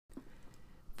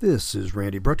This is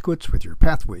Randy Brutkwitz with your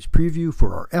Pathways preview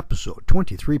for our episode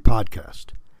 23 podcast.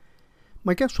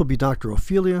 My guest will be Dr.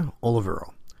 Ofelia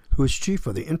Olivero, who is chief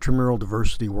of the Intramural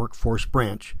Diversity Workforce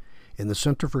Branch in the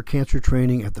Center for Cancer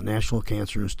Training at the National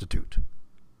Cancer Institute.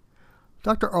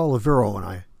 Dr. Olivero and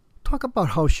I talk about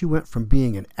how she went from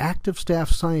being an active staff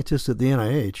scientist at the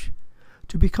NIH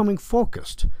to becoming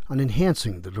focused on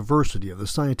enhancing the diversity of the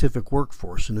scientific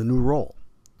workforce in a new role.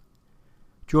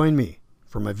 Join me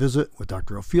for my visit with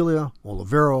Dr. Ofelia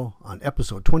Olivero on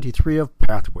episode 23 of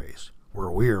Pathways, where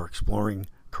we are exploring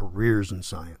careers in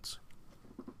science.